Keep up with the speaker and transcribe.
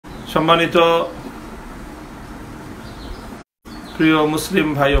সম্মানিত প্রিয় মুসলিম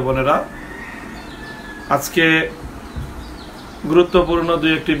ভাই ও বোনেরা, আজকে গুরুত্বপূর্ণ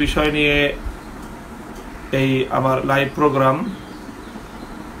দুই একটি বিষয় নিয়ে এই আমার লাইভ প্রোগ্রাম।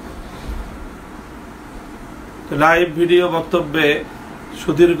 লাইভ ভিডিও বক্তব্যে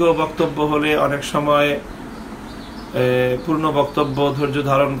সুদীর্ঘ বক্তব্য হলে অনেক সময় পূর্ণ বক্তব্য ধৈর্য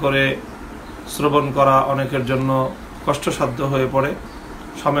ধারণ করে শ্রবণ করা অনেকের জন্য কষ্টসাধ্য হয়ে পড়ে,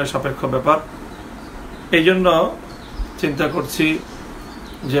 সময় সাপেক্ষ ব্যাপার। এই জন্য চিন্তা করছি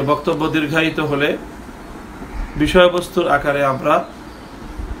যে বক্তব্য দীর্ঘায়িত হলে বিষয়বস্তুর আকারে আমরা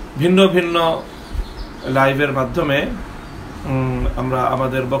ভিন্ন ভিন্ন লাইভের মাধ্যমে আমরা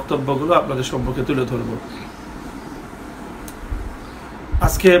আমাদের বক্তব্যগুলো আপনাদের সম্মুখে তুলে ধরব।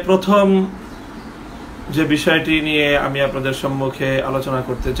 আজকে প্রথম যে বিষয়টি নিয়ে আমি আপনাদের সম্মুখে আলোচনা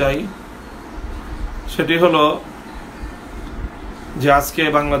করতে চাই সেটি হলো যে আজকে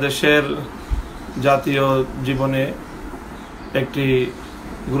বাংলাদেশের জাতীয় জীবনে একটি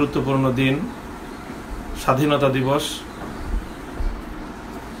গুরুত্বপূর্ণ দিন, স্বাধীনতা দিবস।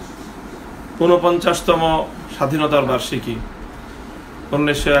 ৪৯তম স্বাধীনতার বার্ষিকী।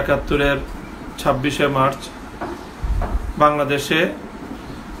 ১৯৭১-এর ২৬শে মার্চ বাংলাদেশে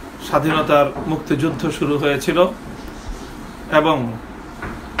স্বাধীনতার মুক্তিযুদ্ধ শুরু হয়েছিল এবং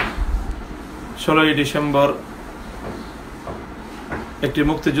 ১৬ই ডিসেম্বর একটি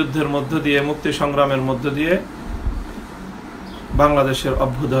মুক্তিযুদ্ধের মধ্য দিয়ে, মুক্তি সংগ্রামের মধ্য দিয়ে বাংলাদেশের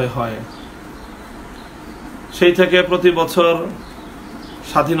অভ্যুদয় হয়। সেই থেকে প্রতি বছর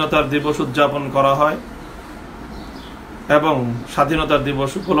স্বাধীনতার দিবস উদযাপন করা হয় এবং স্বাধীনতার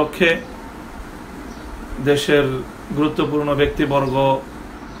দিবস উপলক্ষে দেশের গুরুত্বপূর্ণ ব্যক্তিবর্গ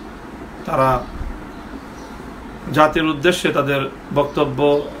তারা জাতির উদ্দেশ্যে তাদের বক্তব্য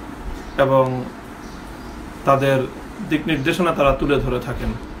এবং তাদের দিক নির্দেশনা তারা তুলে ধরে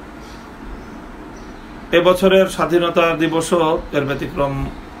থাকেন। এবছরের স্বাধীনতা দিবসও এর ব্যতিক্রম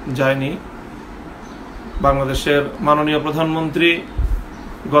যায়নি। বাংলাদেশের মাননীয় প্রধানমন্ত্রী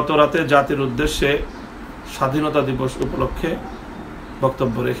গত রাতে জাতির উদ্দেশ্যে স্বাধীনতা দিবস উপলক্ষে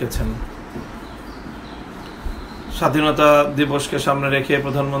বক্তব্য রেখেছেন। স্বাধীনতা দিবসকে সামনে রেখে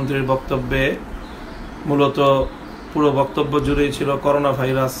প্রধানমন্ত্রীর বক্তব্যে মূলত পুরো বক্তব্য জুড়েই ছিল করোনা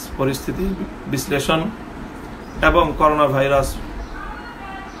ভাইরাস পরিস্থিতি বিশ্লেষণ এবং করোনা ভাইরাস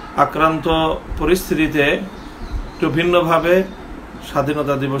আক্রান্ত পরিস্থিতিতে একটু ভিন্নভাবে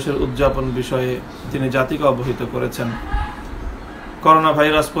স্বাধীনতা দিবসের উদযাপন বিষয়ে তিনি জাতিকে অবহিত করেছেন। করোনা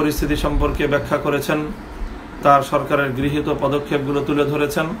ভাইরাস পরিস্থিতি সম্পর্কে ব্যাখ্যা করেছেন, তার সরকারের গৃহীত পদক্ষেপগুলো তুলে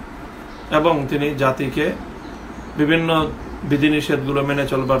ধরেছেন এবং তিনি জাতিকে বিভিন্ন বিধিনিষেধগুলো মেনে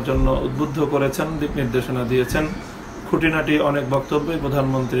চলবার জন্য উদ্বুদ্ধ করেছেন, দিক নির্দেশনা দিয়েছেন। খুঁটিনাটি অনেক বক্তব্যই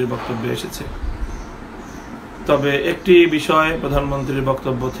প্রধানমন্ত্রীর বক্তব্যে এসেছে। তবে একটি বিষয় প্রধানমন্ত্রীর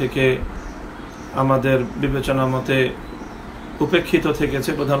বক্তব্য থেকে আমাদের বিবেচনা মতে উপেক্ষিত থেকেছে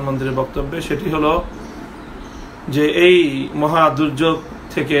প্রধানমন্ত্রীর বক্তব্যে, সেটি হলো যে এই মহা দুর্যোগ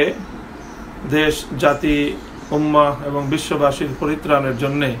থেকে দেশ, জাতি, উম্মাহ এবং বিশ্ববাসীর পরিত্রাণের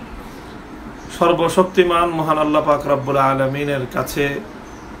জন্যে সর্বশক্তিমান মহান আল্লাহ পাক রব্বুল আলামিনের কাছে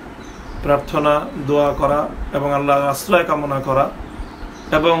প্রার্থনা, দোয়া করা এবং আল্লাহর আশ্রয় কামনা করা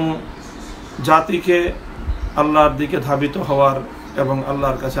এবং জাতিকে আল্লাহর দিকে ধাবিত হওয়ার এবং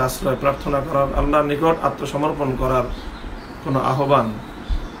আল্লাহর কাছে আশ্রয় প্রার্থনা করার, আল্লাহর নিকট আত্মসমর্পণ করার কোনো আহ্বান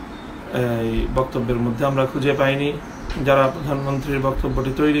এই বক্তব্যের মধ্যে আমরা খুঁজে পাইনি। যারা প্রধানমন্ত্রীর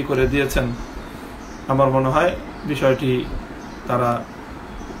বক্তব্যটি তৈরি করে দিয়েছেন, আমার মনে হয় বিষয়টি তারা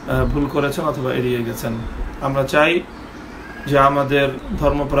ভুল করেছেন অথবা এড়িয়ে গেছেন। আমরা চাই যে আমাদের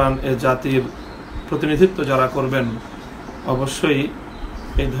ধর্মপ্রাণ এ জাতির প্রতিনিধিত্ব যারা করবেন অবশ্যই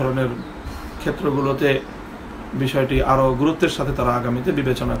এই ধরনের ক্ষেত্রগুলোতে বিষয়টি আরও গুরুত্বের সাথে তারা আগামীতে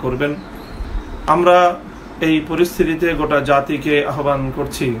বিবেচনা করবেন। আমরা এই পরিস্থিতিতে গোটা জাতিকে আহ্বান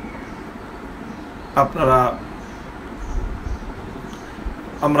করছি,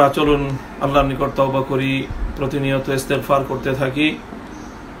 আমরা চলুন আল্লাহর নিকট তওবা করি, প্রতিনিয়ত ইস্তেগফার করতে থাকি।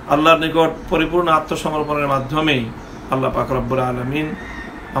 আল্লাহর নিকট পরিপূর্ণ আত্মসমর্পণের মাধ্যমেই আল্লাহ পাক রব্বুল আলামিন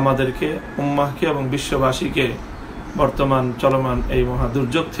আমাদেরকে, উম্মাহকে এবং বিশ্ববাসীকে বর্তমান চলমান এই মহা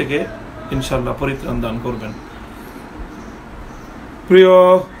দুর্যোগ থেকে ইনশাআল্লাহ পরিত্রাণ দান করবেন। প্রিয়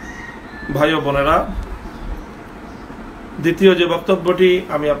ভাই ও বোনেরা, দ্বিতীয় যে বক্তব্যটি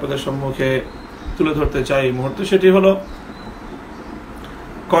আমি আপনাদের সম্মুখে তুলে ধরতে চাই এই মুহূর্তে, সেটি হলো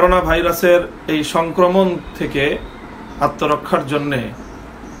করোনা ভাইরাসের এই সংক্রমণ থেকে আত্মরক্ষার জন্যে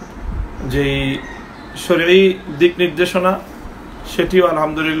যেই শরীয়ী দিক নির্দেশনা, সেটিও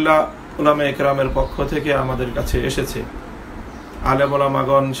আলহামদুলিল্লাহ উলামা ইকরামের পক্ষ থেকে আমাদের কাছে এসেছে। আলেম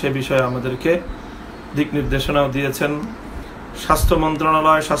ওলামাগণ সে বিষয়ে আমাদেরকে দিক নির্দেশনাও দিয়েছেন, স্বাস্থ্য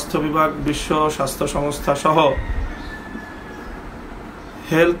মন্ত্রণালয়, স্বাস্থ্য বিভাগ, বিশ্ব স্বাস্থ্য সংস্থা সহ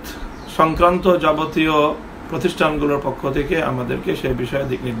হেলথ সংক্রান্ত যাবতীয় প্রতিষ্ঠানগুলোর পক্ষ থেকে আমাদেরকে সেই বিষয়ে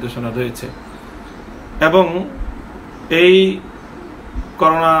দিক নির্দেশনা রয়েছে। এবং এই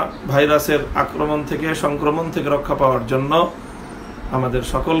করোনা ভাইরাসের সংক্রমণ থেকে রক্ষা পাওয়ার জন্য আমাদের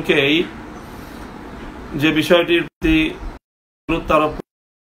সকলকেই যে বিষয়টির প্রতি গুরুত্ব আরোপ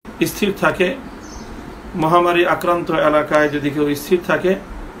স্থির থাকে, মহামারী আক্রান্ত এলাকায় যদি কেউ স্থির থাকে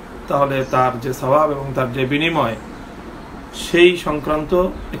তাহলে তার যে সওয়াব এবং তার যে বিনিময়, সেই সংক্রান্ত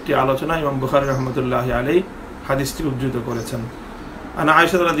একটি আলোচনা ইমাম বুখারী রাহমাতুল্লাহি আলাইহি হাদিসটি উদ্ধৃত করেছেন। আনা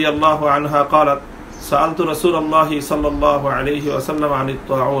আয়েশা রাদিয়াল্লাহু আনহা قالت سألت رسول الله صلى الله عليه وسلم عن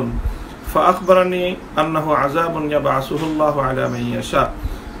الطاعون فأخبرني أنه عذاب يبعثه الله على من يشاء।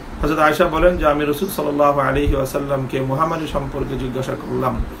 হযরত আয়েশা বলেন যে আমি রাসূল সাল্লাল্লাহু আলাইহি ওয়াসাল্লামকে মহামারী সম্পর্কে জিজ্ঞাসা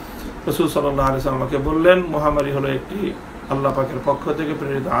করলাম। রাসূল সাল্লাল্লাহু আলাইহি ওয়াসাল্লাম আমাকে বললেন, মহামারী হলো একটি আল্লাহ পাকের পক্ষ থেকে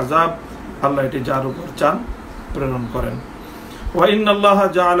প্রেরিত আযাব, আল্লাহ এটি যার উপর চান প্রেরণ করেন। ওয়া ইন্নাল্লাহা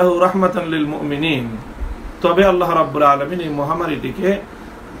জাআলাহু রাহমাতান লিল মুমিনিন, তবে আল্লাহ রাব্বুল আলামিন এই মহামারীটিকে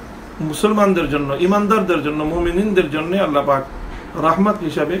মুসলমানদের জন্য, ঈমানদারদের জন্য, মুমিনিনদের জন্য আল্লাহ পাক রহমত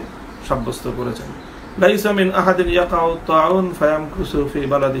হিসাবে সাব্যস্ত করেছেন। লাইসা মিন আহাদিন ইয়াকাউ তাউন ফায়ামকুসু ফি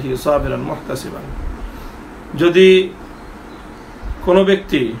বালাদিহি সাবিরান মুহতাসিবান, যদি কোনো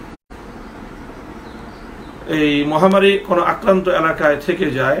ব্যক্তি এই মহামারী কোনো আক্রান্ত এলাকায় থেকে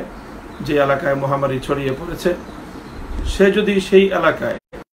যায়, যে এলাকায় মহামারী ছড়িয়ে পড়েছে, সে যদি সেই এলাকায়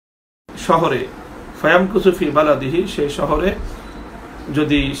শহরে ফায়ামকুসু ফি বালাদিহি, সেই শহরে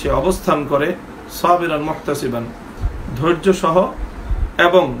যদি সে অবস্থান করে সাবিরান মুহতাসিবান, ধৈর্য সহ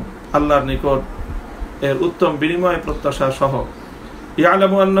এবং আল্লাহর নিকট এর উত্তম বিনিময় প্রত্যাশা সহ,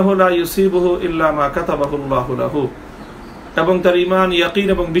 ইয়ালামু আন্নাহু লা ইউসিবুহু ইল্লা মা কাতাবাহুল্লাহু লাহু, এবং তার ঈমান, ইয়াকিন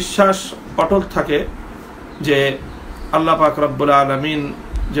এবং বিশ্বাস অটল থাকে যে আল্লাহ পাক রব্বুল আলামিন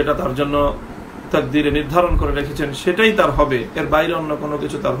যেটা তার জন্য তাকদীরে নির্ধারণ করে রেখেছেন সেটাই তার হবে, এর বাইরে অন্য কোনো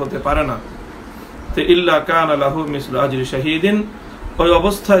কিছু তার হতে পারে না। তো ইল্লা কানা লাহু মিসলু আজরি শাহীদিন, ওই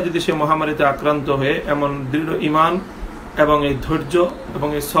অবস্থায় যদি সে মহামারীতে আক্রান্ত হয়ে এমন দৃঢ় ঈমান এবং এই ধৈর্য এবং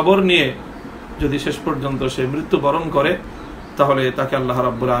এই সবর নিয়ে যদি শেষ পর্যন্ত সে মৃত্যুবরণ করে, তাহলে তাকে আল্লাহ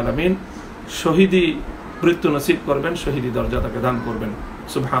রাব্বুল আলামিন শহীদি মৃত্যু নসিব করবেন, শহীদি দরজা তাকে দান করবেন।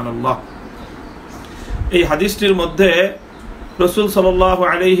 সুবহানাল্লাহ। এই হাদিসটির মধ্যে রাসূল সাল্লাল্লাহু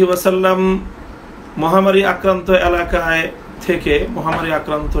আলাইহি ওয়াসাল্লাম মহামারী আক্রান্ত এলাকায় থেকে, মহামারী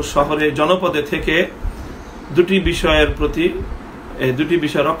আক্রান্ত শহরে, জনপদে থেকে দুটি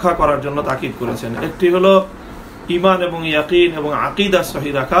বিষয় রক্ষা করার জন্য তাকিদ করেছেন। একটি হলো ঈমান এবং ইয়াকিন এবং আকীদা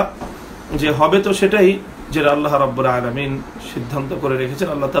সহি রাখা, যে হবে তো সেটাই যেটা আল্লাহ রাব্বুল আলামিন সিদ্ধান্ত করে রেখেছেন,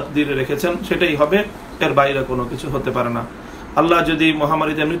 আল্লাহ তাকদীরে রেখেছেন, সেটাই হবে, এর বাইরে কোনো কিছু হতে পারে না। আল্লাহ যদি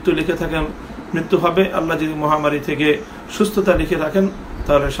মহামারীতে মৃত্যু লিখে থাকেন, মৃত্যু হবে। আল্লাহ যদি মহামারী থেকে সুস্থতা লিখে রাখেন,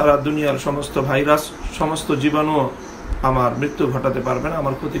 তাহলে সারা দুনিয়ার সমস্ত ভাইরাস, সমস্ত জীবাণু আমার মৃত্যু ঘটাতে পারবে না,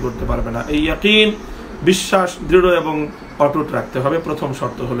 আমার ক্ষতি করতে পারবে না। এই ইয়াকিন, বিশ্বাস দৃঢ় এবং অটুট রাখতে হবে, প্রথম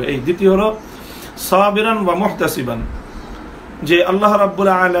শর্ত হলো এই। দ্বিতীয় হলো সাবিরান ওয়া মুহতাসিবান, যে আল্লাহ রাব্বুল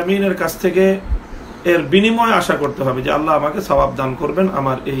আলামিনের কাছ থেকে এর বিনিময় আশা করতে হবে, যে আল্লাহ আমাকে সওয়াব দান করবেন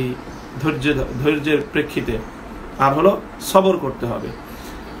আমার এই ধৈর্যের প্রেক্ষিতে। আর হলো সবর করতে হবে।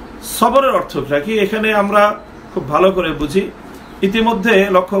 সবরের অর্থটা কি, এখানে আমরা খুব ভালো করে বুঝি। ইতিমধ্যে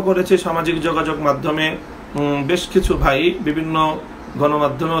লক্ষ্য করেছি সামাজিক যোগাযোগ মাধ্যমে বেশ কিছু ভাই, বিভিন্ন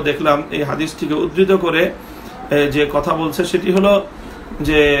গণমাধ্যমেও দেখলাম এই হাদিসটিকে উদ্ধৃত করে যে কথা বলছে, সেটি হলো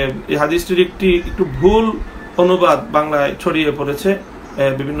যে এই হাদিসটির একটু ভুল অনুবাদ বাংলায় ছড়িয়ে পড়েছে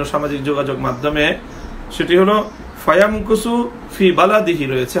বিভিন্ন সামাজিক যোগাযোগ মাধ্যমে। সেটি হলো ফায়ামকুসু ফি বালাদিহি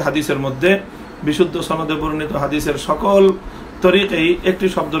রয়েছে হাদিসের মধ্যে, বিশুদ্ধ সনদে বর্ণিত হাদিসের সকল তরিকেই একটি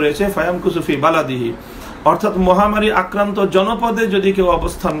শব্দ রয়েছে ফায়ামকুসু ফি বালাদিহি, অর্থাৎ মহামারী আক্রান্ত জনপদে যদি কেউ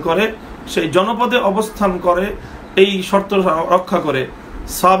অবস্থান করে, সেই জনপদে অবস্থান করে এই শর্ত রক্ষা করে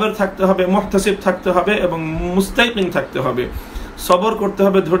সাবের থাকতে হবে, মুহতাসিব থাকতে হবে এবং মুস্তাইকিন থাকতে হবে। সবর করতে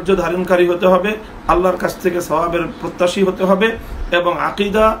হবে, ধৈর্য ধারণকারী হতে হবে, আল্লাহর কাছ থেকে সওয়াবের প্রত্যাশী হতে হবে এবং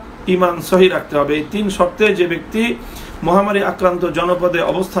আকীদা, ঈমান সহি রাখতে হবে। এই তিন শর্তে যে ব্যক্তি মহামারী আক্রান্ত জনপদে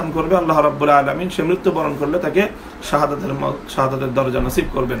অবস্থান করবে, আল্লাহ রাব্বুল আলামিন সে মৃত্যুবরণ করলে তাকে শাহাদাতের দরজা নসিব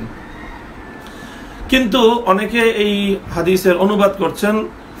করবেন। কিন্তু অনেকে এই হাদিসের অনুবাদ করছেন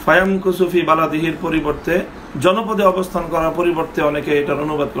ফায়ামকুসু ফি বালাদিহির পরিবর্তে, জনপদে অবস্থান করার পরিবর্তে অনেকে এটার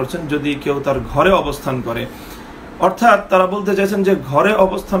অনুবাদ করছেন যদি কেউ তার ঘরে অবস্থান করে। অর্থাৎ তারা বলতে চাইছেন যে ঘরে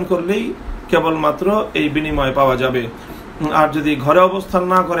অবস্থান করলেই কেবলমাত্র এই বিনিময় পাওয়া যাবে, আর যদি ঘরে অবস্থান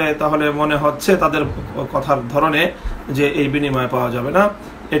না করে তাহলে মনে হচ্ছে তাদের কথার ধরনে যে এই বিনিময় পাওয়া যাবে না।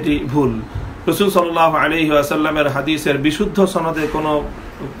 এটি ভুল। রাসূল সাল্লাল্লাহু আলাইহি ওয়াসাল্লামের হাদিসের বিশুদ্ধ সনদে কোনো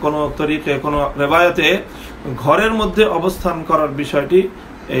কোনো তরিকে কোনো রেবায়াতে ঘরের মধ্যে অবস্থান করার বিষয়টি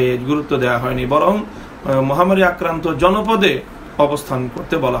গুরুত্ব দেওয়া হয়নি, বরং মহামারী আক্রান্ত জনপদে অবস্থান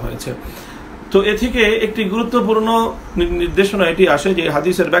করতে বলা হয়েছে। তো এ থেকে একটি গুরুত্বপূর্ণ নির্দেশনা এটি আসে যে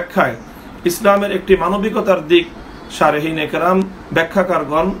হাদিসের ব্যাখ্যায় ইসলামের একটি মানবিকতার দিক শারহিনে কেরাম,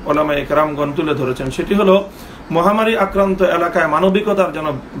 ব্যাখ্যাকারগণ, ওলামায়ে কেরামগণ তুলে ধরেছেন। সেটি হলো মহামারী আক্রান্ত এলাকায় মানবিকতার যেন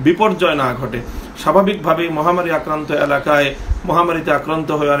বিপর্যয় না ঘটে। স্বাভাবিকভাবেই মহামারী আক্রান্ত এলাকায় মহামারীতে আক্রান্ত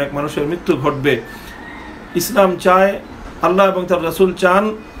হয়ে অনেক মানুষের মৃত্যু ঘটবে। ইসলাম চায়, আল্লাহ এবং তার রাসূল চান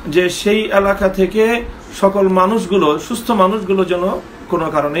যে সেই এলাকা থেকে সকল মানুষগুলো, সুস্থ মানুষগুলো যেন কোনো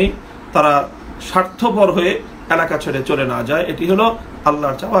কারণেই তারা স্বার্থপর হয়ে এলাকা ছেড়ে চলে না যায়। এটি হলো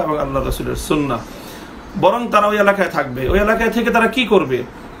আল্লাহর চাওয়া এবং আল্লাহ রাসূলের সুন্নাহ। বরং তারা ওই এলাকায় থাকবে। ওই এলাকায় থেকে তারা কি করবে?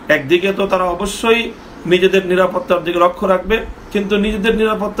 একদিকে তো তারা অবশ্যই নিজেদের নিরাপত্তার দিকে লক্ষ্য রাখবে, কিন্তু নিজেদের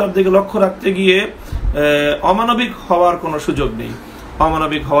নিরাপত্তার দিকে লক্ষ্য রাখতে গিয়ে অমানবিক হওয়ার কোনো সুযোগ নেই।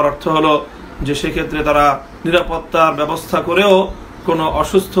 অমানবিক হওয়ার অর্থ হলো যে সেক্ষেত্রে তারা নিরাপত্তার ব্যবস্থা করেও কোনো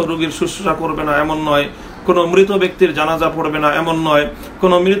অসুস্থ রোগীর শুশ্রূষা করবে না এমন নয়, কোনো মৃত ব্যক্তির জানাজা পড়বে না এমন নয়,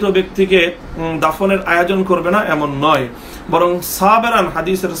 কোনো মৃত ব্যক্তিকে দাফনের আয়োজন করবে না এমন নয়, বরং সাবেরান,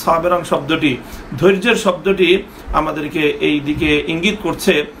 হাদিসের সাবেরান শব্দটি, ধৈর্যের শব্দটি আমাদেরকে এই দিকে ইঙ্গিত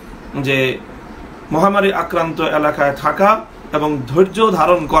করছে যে মহামারী আক্রান্ত এলাকায় থাকা এবং ধৈর্য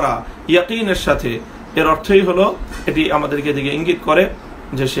ধারণ করা ইয়াকিনের সাথে। এর অর্থই হলো এটি আমাদেরকে এদিকে ইঙ্গিত করে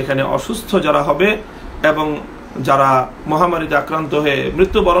যে সেখানে অসুস্থ যারা হবে এবং যারা মহামারীতে আক্রান্ত হয়ে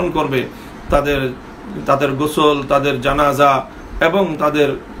মৃত্যুবরণ করবে তাদের গোসল, তাদের জানাজা এবং তাদের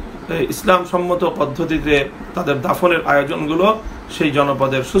ইসলাম সম্মত পদ্ধতিতে তাদের দাফনের আয়োজনগুলো সেই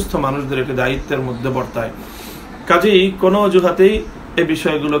জনপদের সুস্থ মানুষদের একটি দায়িত্বের মধ্যে বর্তায়। কাজেই কোনো অজুহাতেই এই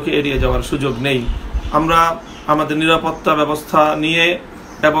বিষয়গুলোকে এড়িয়ে যাওয়ার সুযোগ নেই। আমরা আমাদের নিরাপত্তা ব্যবস্থা নিয়ে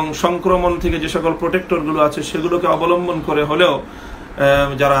এবং সংক্রমণ থেকে যে সকল প্রোটেক্টরগুলো আছে সেগুলোকে অবলম্বন করে হলেও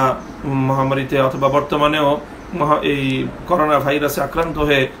যারা মহামারীতে অথবা বর্তমানেও এই করোনা ভাইরাসে আক্রান্ত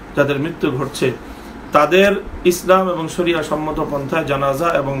হয়ে যাদের মৃত্যু ঘটছে তাদের ইসলাম এবং শরিয়া সম্মত পন্থায় জানাজা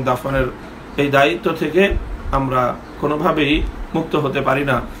এবং দাফনের এই দায়িত্ব থেকে আমরা কোনোভাবেই মুক্ত হতে পারি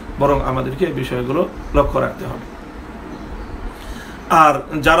না, বরং আমাদেরকে এই বিষয়গুলো লক্ষ্য রাখতে হবে। আর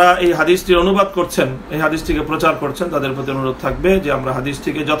যারা এই হাদিসটির অনুবাদ করছেন, এই হাদিসটিকে প্রচার করছেন, তাদের প্রতি অনুরোধ থাকবে যে আমরা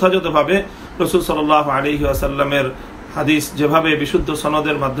হাদিসটিকে যথাযথভাবে রাসূল সাল্লাল্লাহু আলাইহি ওয়াসাল্লামের হাদিস যেভাবে বিশুদ্ধ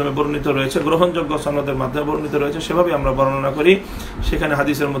সনদের মাধ্যমে বর্ণিত রয়েছে, গ্রহণযোগ্য সনদের মাধ্যমে বর্ণিত রয়েছে, সেভাবে আমরা বর্ণনা করি। সেখানে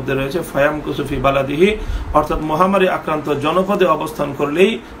হাদিসের মধ্যে রয়েছে ফায়াম কুসুফি বালাদিহি, অর্থাৎ মহামারী আক্রান্ত জনপদে অবস্থান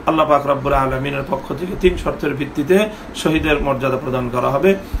করলেই আল্লাহ পাক রব্বুল আলামিনের পক্ষ থেকে 3 শর্তের ভিত্তিতে শহীদের মর্যাদা প্রদান করা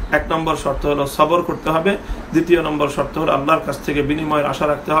হবে। 1 নম্বর শর্ত হলো সবর করতে হবে, 2 নম্বর শর্ত হলো আল্লাহর কাছ থেকে বিনিময়ের আশা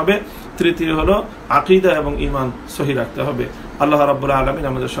রাখতে হবে, 3 হলো আকীদা এবং ঈমান সহি রাখতে হবে। আল্লাহ রাব্বুল আলামিন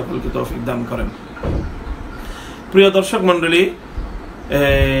আমাদের সকলকে তৌফিক দান করেন। প্রিয় দর্শক মণ্ডলী,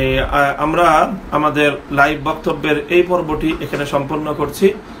 আমরা আমাদের লাইভ বক্তব্যের এই পর্বটি এখানে সম্পন্ন করছি।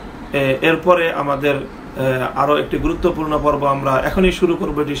 এরপরে আমাদের আরো একটি গুরুত্বপূর্ণ পর্ব আমরা এখনই শুরু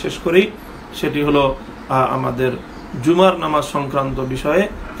করব, এটি শেষ করেই। সেটি হলো আমাদের জুমার নামাজ সংক্রান্ত বিষয়ে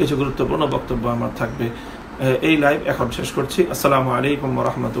কিছু গুরুত্বপূর্ণ বক্তব্য আমার থাকবে। এই লাইভ এখন শেষ করছি। আসসালামু আলাইকুম ওয়া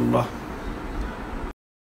রাহমাতুল্লাহ।